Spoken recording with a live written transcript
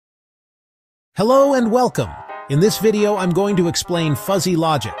Hello and welcome. In this video, I'm going to explain fuzzy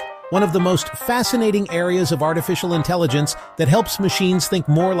logic, one of the most fascinating areas of artificial intelligence that helps machines think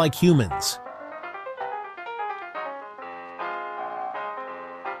more like humans.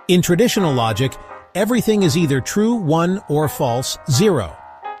 In traditional logic, everything is either true, 1, or false, 0.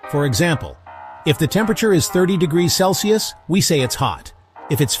 For example, if the temperature is 30 degrees Celsius, we say it's hot.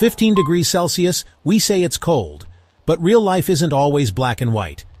 If it's 15 degrees Celsius, we say it's cold. But real life isn't always black and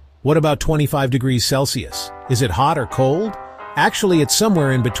white. What about 25 degrees Celsius? Is it hot or cold? Actually, it's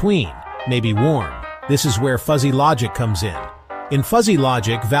somewhere in between, maybe warm. This is where fuzzy logic comes in. In fuzzy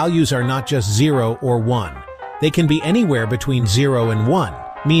logic, values are not just 0 or 1. They can be anywhere between 0 and 1,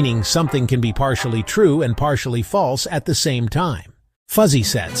 meaning something can be partially true and partially false at the same time. Fuzzy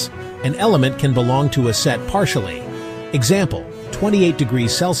sets. An element can belong to a set partially. Example, 28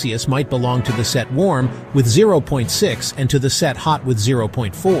 degrees Celsius might belong to the set warm with 0.6 and to the set hot with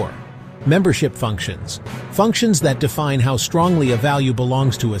 0.4. Membership functions. Functions that define how strongly a value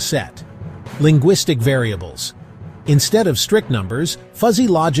belongs to a set. Linguistic variables. Instead of strict numbers, fuzzy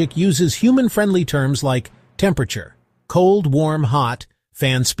logic uses human-friendly terms like temperature, cold, warm, hot,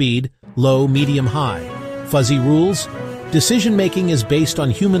 fan speed, low, medium, high. Fuzzy rules. Decision-making is based on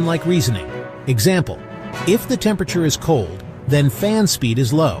human-like reasoning. Example, if the temperature is cold, then fan speed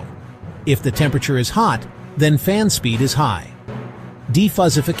is low. If the temperature is hot, then fan speed is high.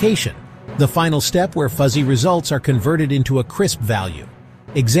 Defuzzification, the final step where fuzzy results are converted into a crisp value.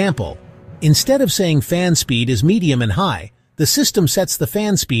 Example, instead of saying fan speed is medium and high, the system sets the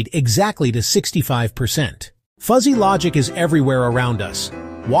fan speed exactly to 65%. Fuzzy logic is everywhere around us.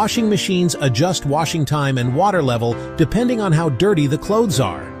 Washing machines adjust washing time and water level depending on how dirty the clothes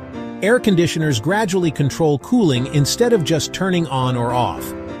are. Air conditioners gradually control cooling instead of just turning on or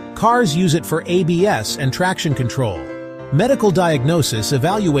off. Cars use it for ABS and traction control. Medical diagnosis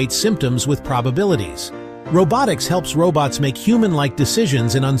evaluates symptoms with probabilities. Robotics helps robots make human-like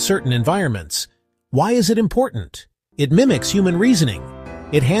decisions in uncertain environments. Why is it important? It mimics human reasoning.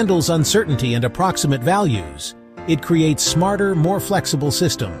 It handles uncertainty and approximate values. It creates smarter, more flexible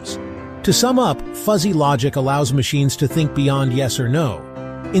systems. To sum up, fuzzy logic allows machines to think beyond yes or no.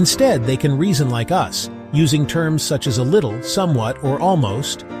 Instead, they can reason like us, using terms such as a little, somewhat, or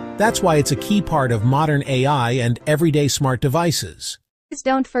almost. That's why it's a key part of modern AI and everyday smart devices. Please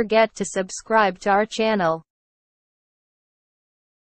don't forget to subscribe to our channel.